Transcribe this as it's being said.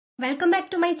Welcome back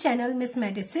to my channel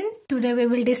Mis.Medicine. Today we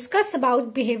will discuss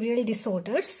about behavioral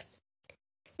disorders.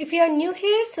 If you are new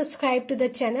here, subscribe to the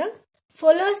channel.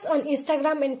 Follow us on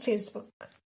Instagram and Facebook.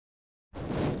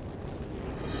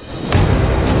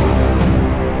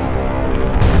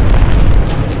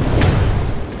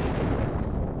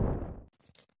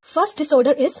 First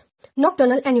disorder is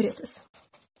nocturnal enuresis.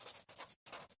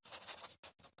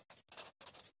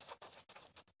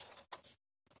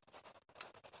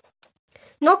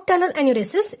 Nocturnal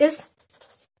enuresis is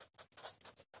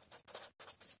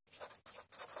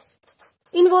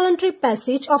involuntary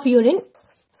passage of urine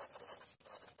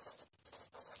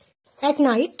at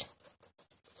night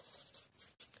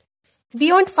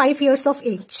beyond 5 years of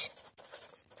age.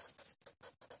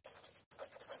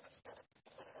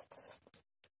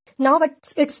 Now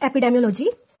what's its epidemiology?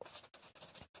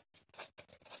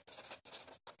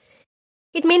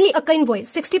 It mainly occurs in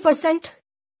boys, 60%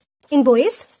 in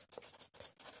boys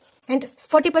and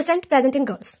 40% present in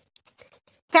girls.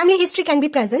 Family history can be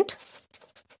present.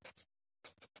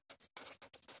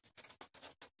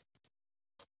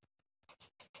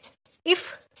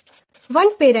 If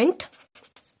one parent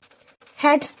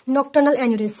had nocturnal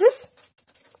enuresis,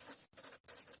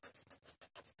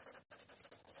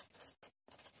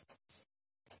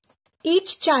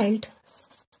 each child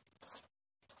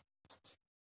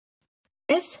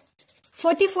has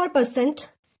 44%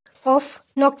 of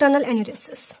nocturnal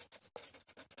enuresis.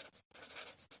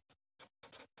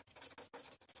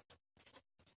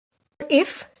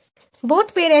 If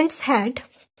both parents had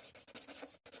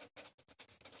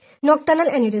nocturnal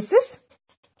enuresis,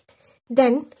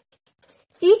 then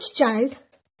each child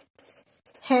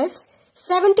has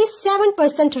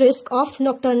 77% risk of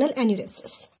nocturnal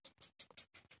enuresis.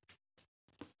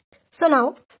 So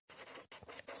now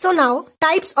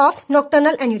types of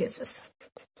nocturnal enuresis.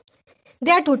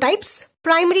 There are two types,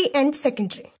 primary and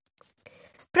secondary.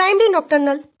 Primary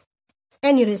nocturnal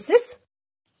enuresis,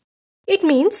 it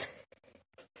means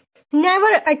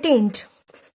never attained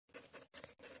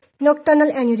nocturnal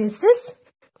enuresis,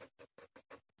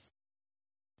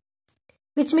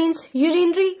 which means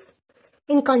urinary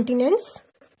incontinence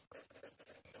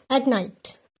at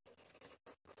night.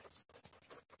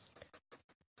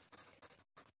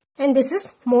 And this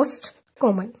is most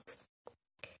common.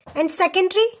 And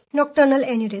secondary nocturnal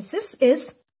enuresis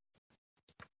is,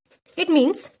 it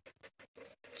means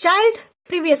child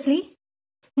previously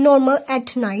normal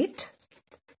at night,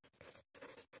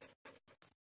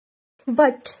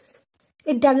 but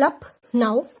it develop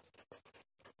now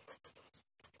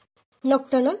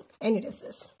nocturnal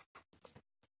enuresis.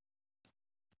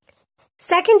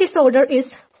 Second disorder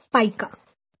is PICA.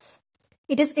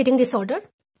 It is eating disorder.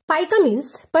 PICA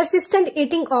means persistent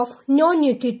eating of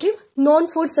non-nutritive,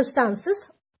 non-food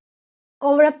substances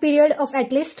over a period of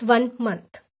at least 1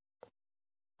 month.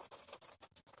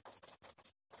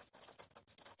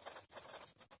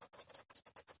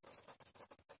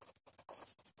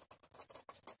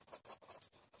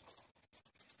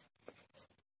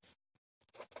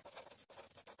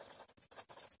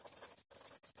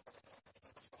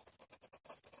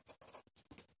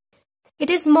 It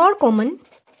is more common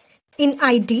in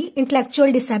ID,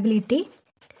 intellectual disability,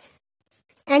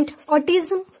 and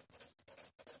autism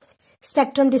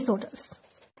spectrum disorders.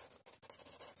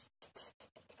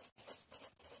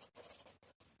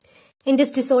 In this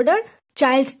disorder,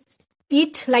 child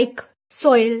eat like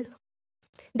soil,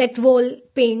 that wall,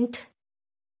 paint.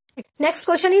 Next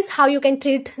question is how you can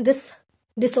treat this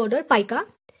disorder, PICA,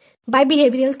 by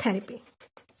behavioral therapy.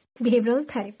 Behavioral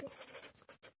therapy.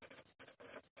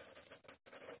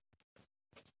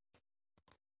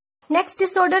 Next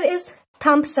disorder is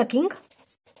thumb sucking.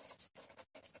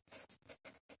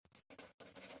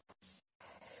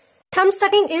 Thumb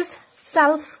sucking is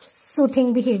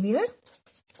self-soothing behavior.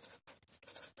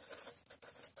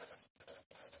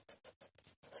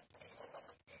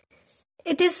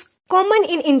 It is common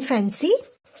in infancy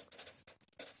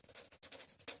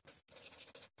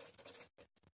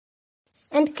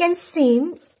and can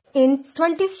seen in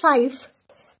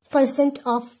 25%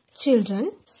 of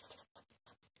children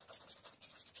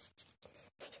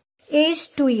age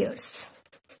 2 years.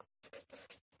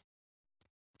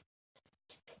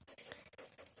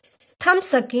 Thumb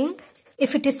sucking,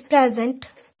 if it is present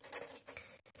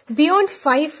beyond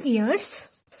 5 years,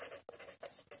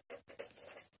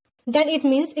 then it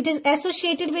means it is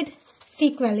associated with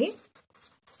sequelae,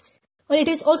 or it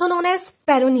is also known as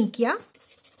paronychia.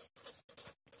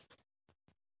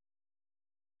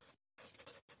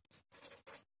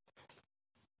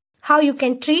 How you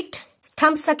can treat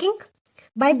thumb sucking?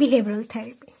 By behavioral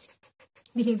therapy.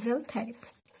 Behavioral therapy.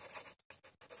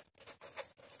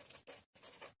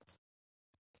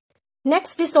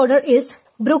 Next disorder is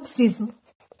bruxism,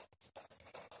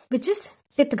 which is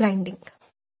teeth grinding.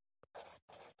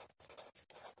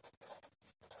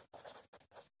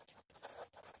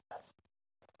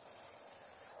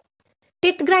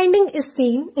 Teeth grinding is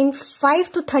seen in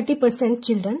 5 to 30%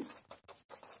 children.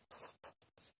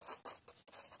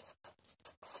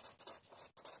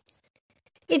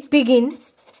 It begins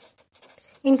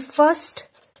in first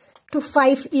to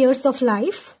 5 years of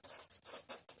life.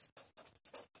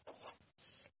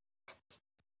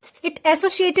 It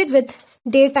associated with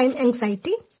daytime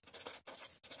anxiety,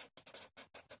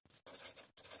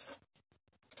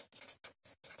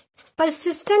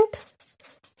 persistent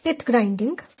teeth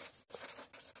grinding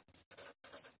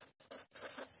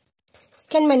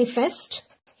can manifest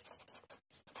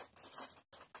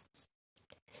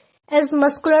as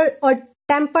muscular or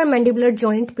temporomandibular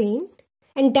joint pain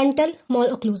and dental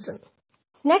malocclusion.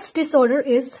 Next disorder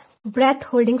is breath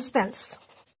holding spells.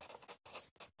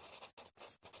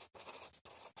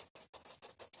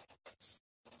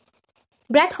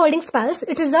 Breath holding spells,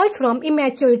 it results from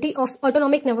immaturity of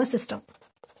autonomic nervous system.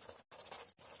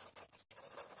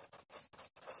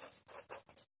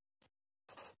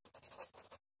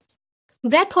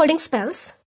 Breath holding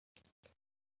spells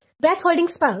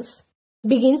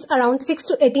begins around 6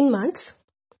 to 18 months.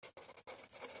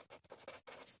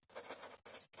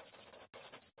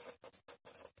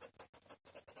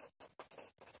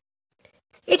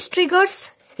 It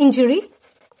triggers injury,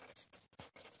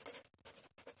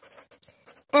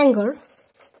 anger,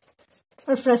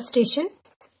 or frustration.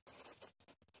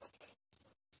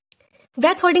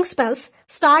 Breath holding spells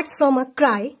starts from a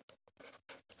cry.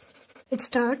 It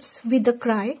starts with the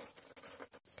cry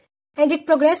and it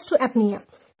progresses to apnea,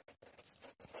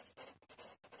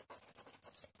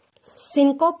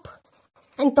 syncope,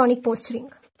 and tonic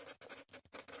posturing.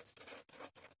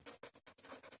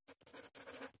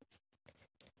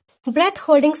 Breath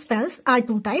holding spells are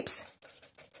two types,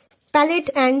 palate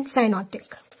and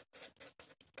cyanotic.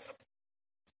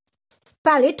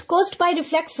 Palate caused by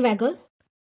reflex vagal,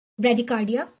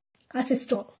 bradycardia,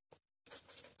 asystole.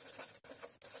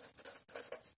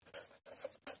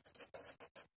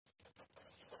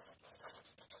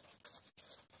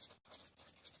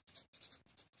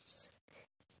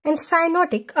 And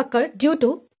cyanotic occur due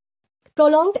to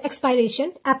prolonged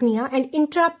expiration, apnea, and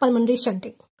intrapulmonary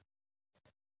shunting.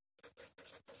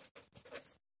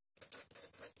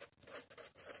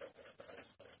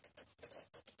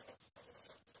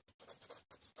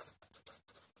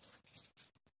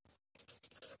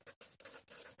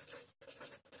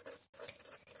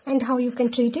 And how you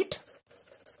can treat it?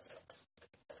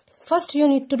 First, you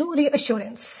need to do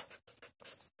reassurance.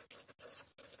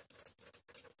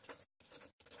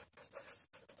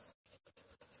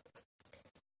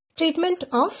 Treatment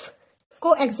of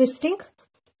coexisting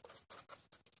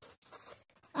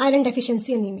iron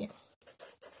deficiency anemia.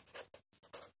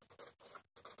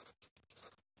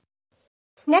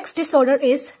 Next disorder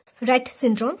is Rett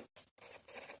syndrome.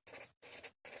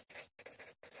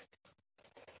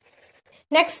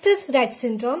 Next is Rett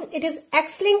syndrome. It is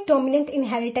X-linked dominant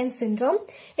inheritance syndrome.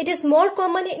 It is more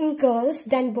common in girls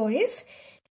than boys.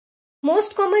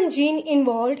 Most common gene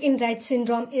involved in Rett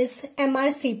syndrome is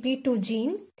MRCP2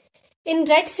 gene. In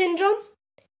Rett syndrome,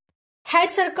 head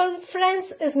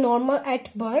circumference is normal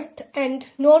at birth and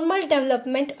normal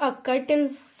development occurs till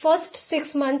first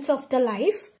 6 months of the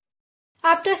life.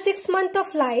 After 6 months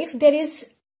of life, there is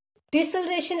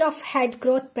deceleration of head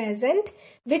growth present,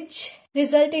 which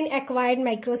result in acquired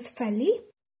microcephaly,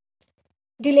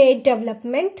 delayed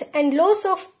development, and loss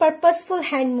of purposeful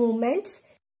hand movements.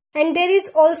 And there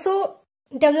is also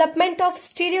development of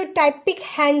stereotypic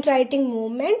handwriting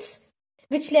movements,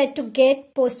 which led to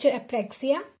gait posture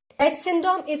apraxia. Rett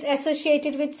syndrome is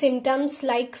associated with symptoms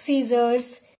like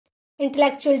seizures,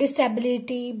 intellectual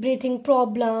disability, breathing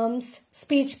problems,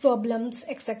 speech problems,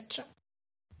 etc.